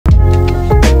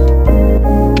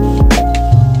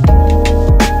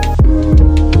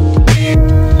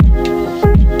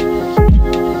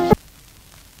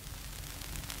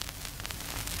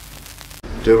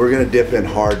dip in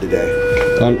hard today.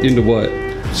 Into what?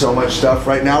 So much stuff.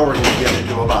 Right now we're gonna get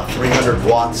into about 300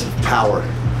 watts of power.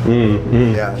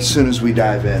 Yeah, as soon as we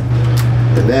dive in.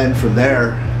 And then from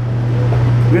there,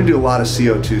 we're gonna do a lot of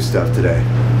CO2 stuff today.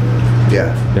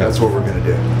 Yeah, that's what we're gonna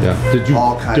do. Yeah. Did you?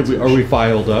 All kinds are we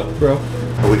filed up, bro?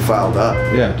 Are we filed up?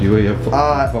 Yeah. Do we have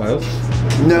files?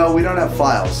 No, we don't have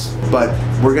files, but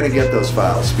we're gonna get those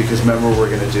files because remember we're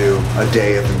gonna do a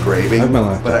day of engraving. I have my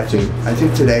laptop, but I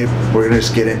think today we're gonna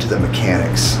just get into the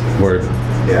mechanics. Word.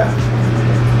 Yeah.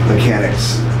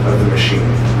 Mechanics of the machine,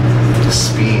 the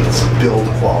speeds, build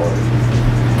quality,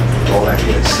 all that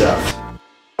good stuff.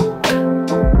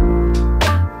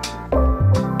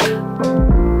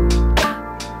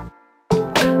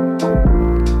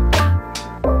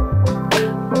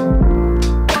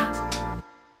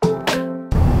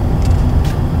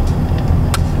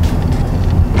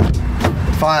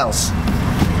 Files.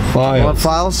 You want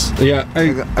files? Yeah,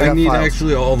 I need files.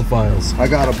 Actually all the files. I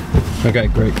got them. Okay,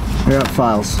 great. I got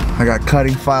files. I got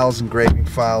cutting files, engraving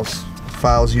files,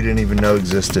 files you didn't even know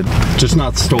existed. Just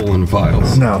not stolen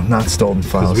files. No, not stolen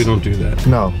files. Because we don't do that.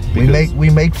 No, we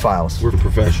make files. We're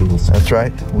professionals. That's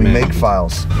right. We make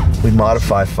files. We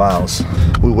modify files.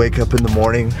 We wake up in the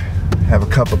morning, have a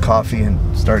cup of coffee, and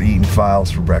start eating files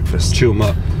for breakfast. Chew them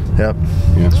up. Yep.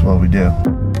 Yeah. That's what we do.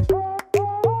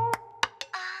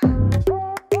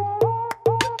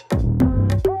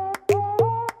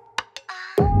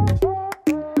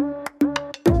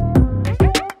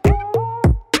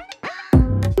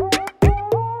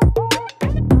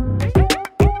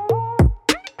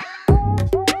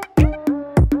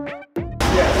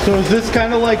 So is this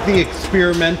kind of like the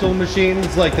experimental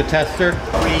machines, like the tester?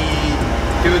 We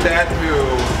do that to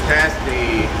test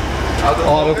the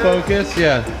autofocus.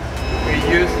 Yeah. We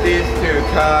use this to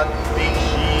cut big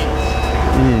sheets.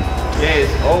 Yeah,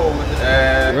 it's old.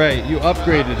 Right, you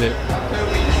upgraded it. After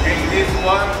we change this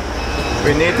one,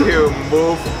 we need to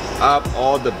move up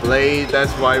all the blade.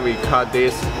 That's why we cut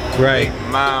this big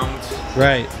mount.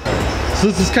 Right. So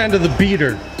this is kind of the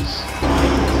beater.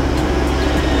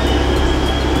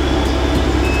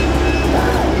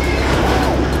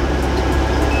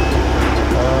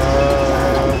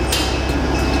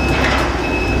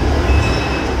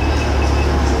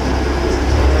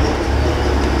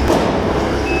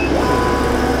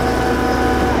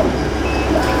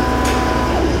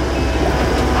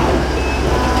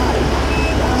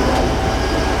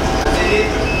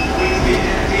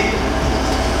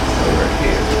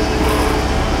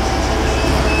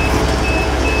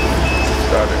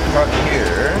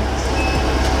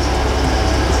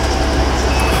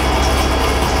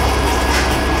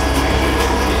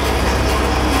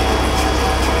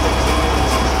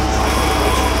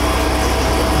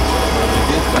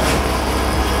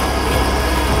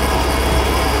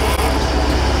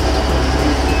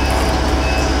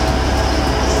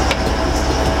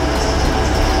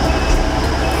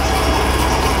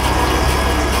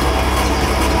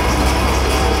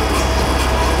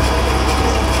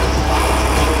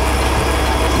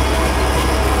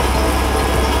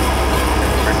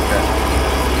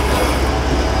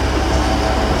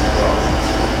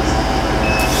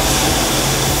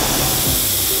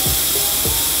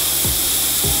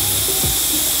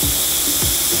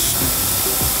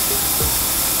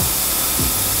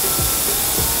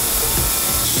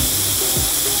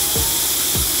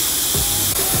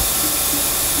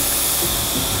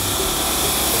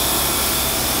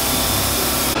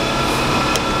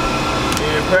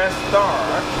 Press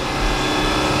start.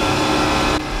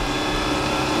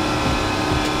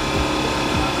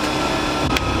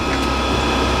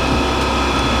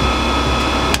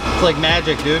 It's like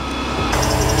magic, dude.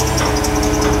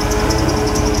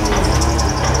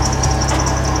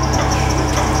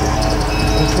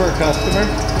 This is for a customer.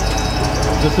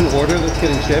 Is this an order that's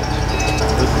getting shipped?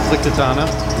 This is the katana.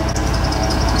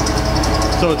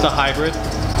 So it's a hybrid.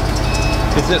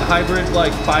 Is it hybrid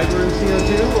like fiber and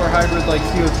CO2 or hybrid like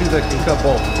CO2 that can cut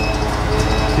both?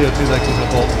 CO2 that can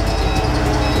cut both.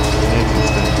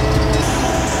 Interesting.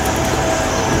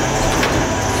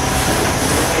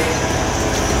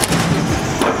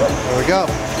 There we go.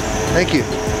 Thank you.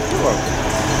 You're welcome.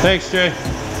 Thanks, Jay.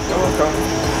 You're welcome.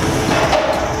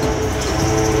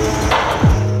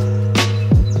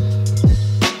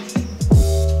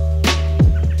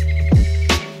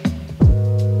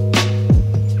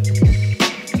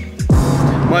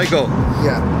 Michael.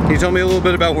 Yeah. Can you tell me a little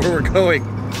bit about where we're going?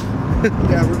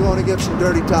 Yeah, we're going to get some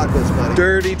dirty tacos, buddy.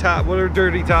 What are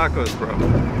dirty tacos, bro?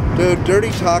 Dude, dirty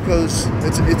tacos,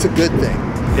 it's a good thing.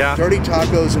 Yeah. Dirty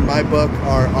tacos in my book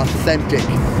are authentic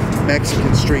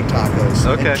Mexican street tacos.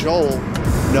 Okay. And Joel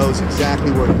knows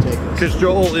exactly where to take us. Because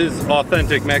Joel is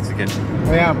authentic Mexican.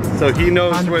 I am. So he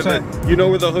knows where the, 100%. you know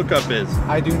where the hookup is.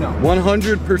 I do know.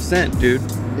 100%, dude.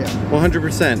 Yeah.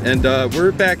 100%. And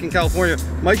we're back in California.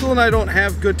 Michael and I don't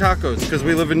have good tacos because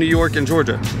we live in New York and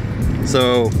Georgia.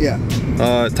 So, yeah.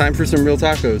 Time for some real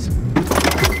tacos.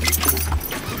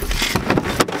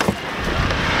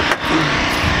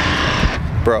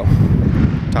 Bro,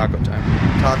 taco time.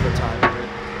 Taco time.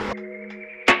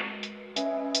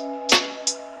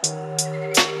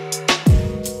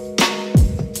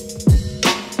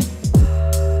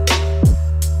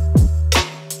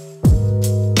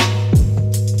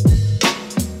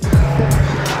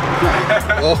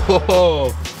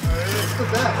 Oh,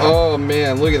 oh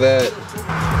man, look at that.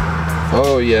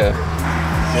 Oh yeah.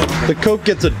 The Coke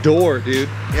gets a door, dude.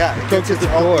 Yeah, the Coke gets a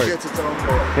door. It gets its own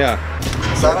door. Yeah.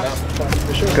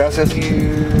 Gracias.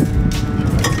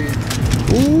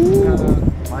 Ooh.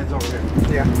 Mine's over here.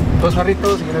 Yeah. Dos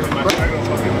jarritos.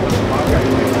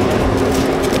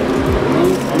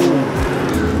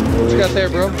 What you got there,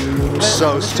 bro?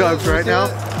 So stoked right now.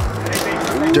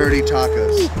 Dirty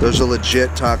tacos. Those are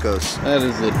legit tacos. That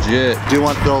is legit. Do you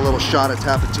want to throw a little shot of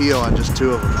Tapatio on just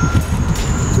 2 of them?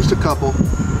 Just a couple.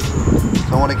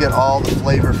 I want to get all the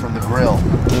flavor from the grill.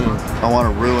 I want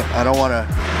to ruin. I don't want to.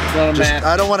 I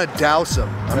don't want to douse them.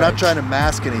 I'm not trying to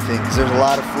mask anything because there's a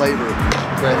lot of flavor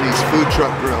in these food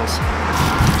truck grills.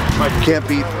 Can't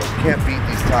beat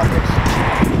these tacos.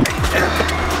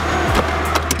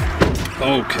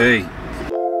 Okay.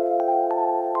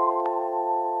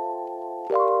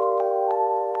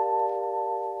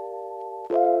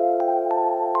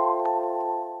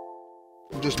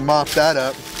 Just mop that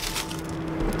up.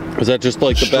 Was that just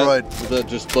like Destroyed. the best? Was that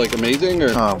just like amazing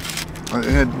or? Oh,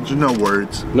 there's no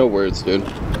words. No words, dude.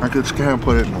 I just can't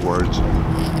put it in words.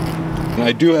 And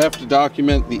I do have to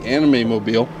document the anime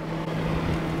mobile.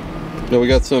 Now we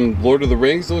got some Lord of the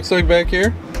Rings, it looks like, back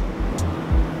here.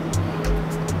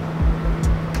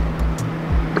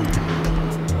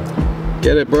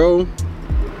 Get it, bro?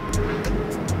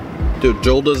 Dude,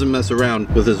 Joel doesn't mess around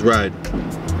with his ride.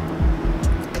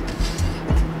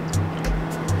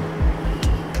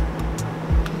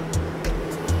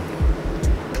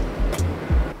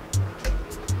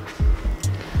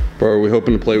 Bro, are we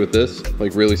hoping to play with this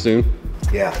like really soon?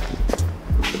 Yeah,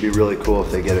 it'd be really cool if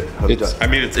they get it hooked up. I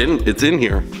mean, it's in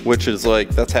here, which is like,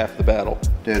 that's half the battle.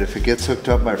 Dude, if it gets hooked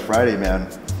up by Friday, man,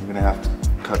 I'm gonna have to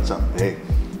cut something big.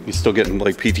 You still getting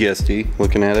like PTSD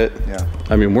looking at it? Yeah.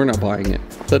 I mean, we're not buying it.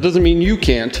 That doesn't mean you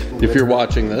can't if you're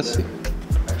watching this.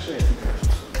 Actually, I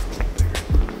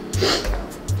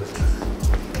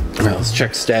think Well, let's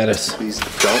check status. please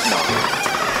don't knock.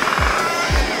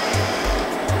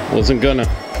 Wasn't gonna.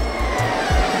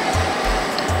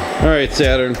 All right,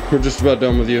 Saturn, we're just about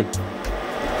done with you.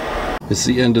 It's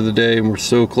the end of the day and we're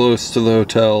so close to the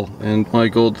hotel, and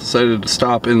Michael decided to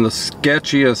stop in the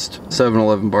sketchiest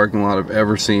 7-Eleven parking lot I've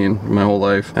ever seen in my whole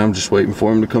life. And I'm just waiting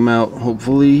for him to come out.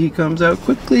 Hopefully he comes out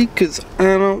quickly because I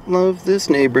don't love this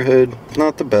neighborhood. It's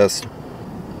not the best.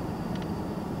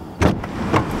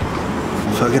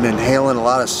 Fucking inhaling a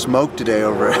lot of smoke today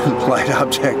over at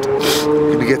LightObject.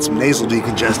 Gonna get some nasal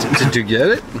decongestant. Did you get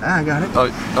it? I got it.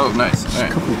 Oh, nice. All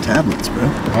right. A couple of tablets, bro.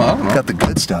 Well, I don't know. Got the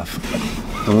good stuff.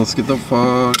 Then let's get the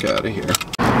fuck out of here.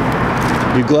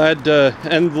 You glad to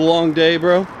end the long day,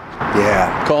 bro?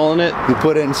 Yeah. Calling it? We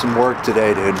put in some work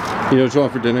today, dude. You know what you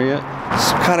want for dinner yet?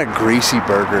 Some kind of greasy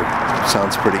burger.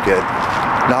 Sounds pretty good.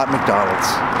 Not McDonald's.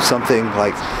 Something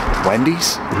like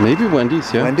Wendy's? Maybe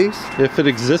Wendy's, yeah. Wendy's? If it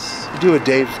exists. Do a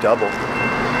Dave's double.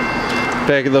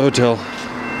 Back at the hotel.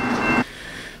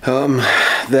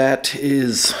 That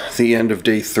is the end of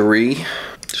day 3.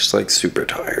 Just like super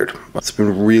tired. It's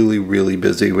been really, really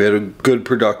busy. We had a good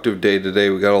productive day today.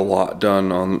 We got a lot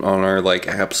done on our like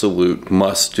absolute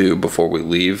must do before we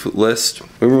leave list. We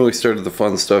haven't really started the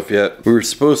fun stuff yet. We were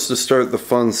supposed to start the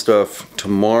fun stuff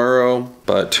tomorrow,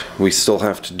 but we still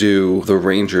have to do the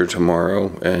Ranger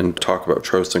tomorrow and talk about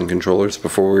trusting controllers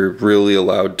before we're really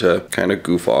allowed to kind of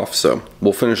goof off. So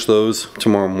we'll finish those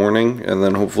tomorrow morning, and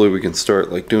then hopefully we can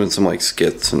start like doing some like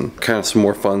skits and kind of some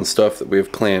more fun stuff that we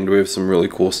have planned. We have some really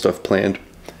cool stuff planned.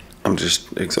 I'm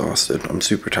just exhausted. I'm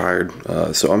super tired.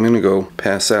 So I'm gonna go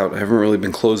pass out. I haven't really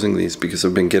been closing these because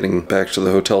I've been getting back to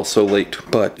the hotel so late.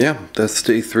 But yeah, that's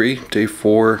day 3. Day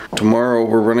 4. Tomorrow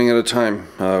we're running out of time.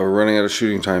 We're running out of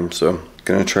shooting time. So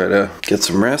gonna try to get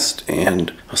some rest,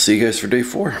 and I'll see you guys for day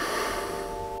 4.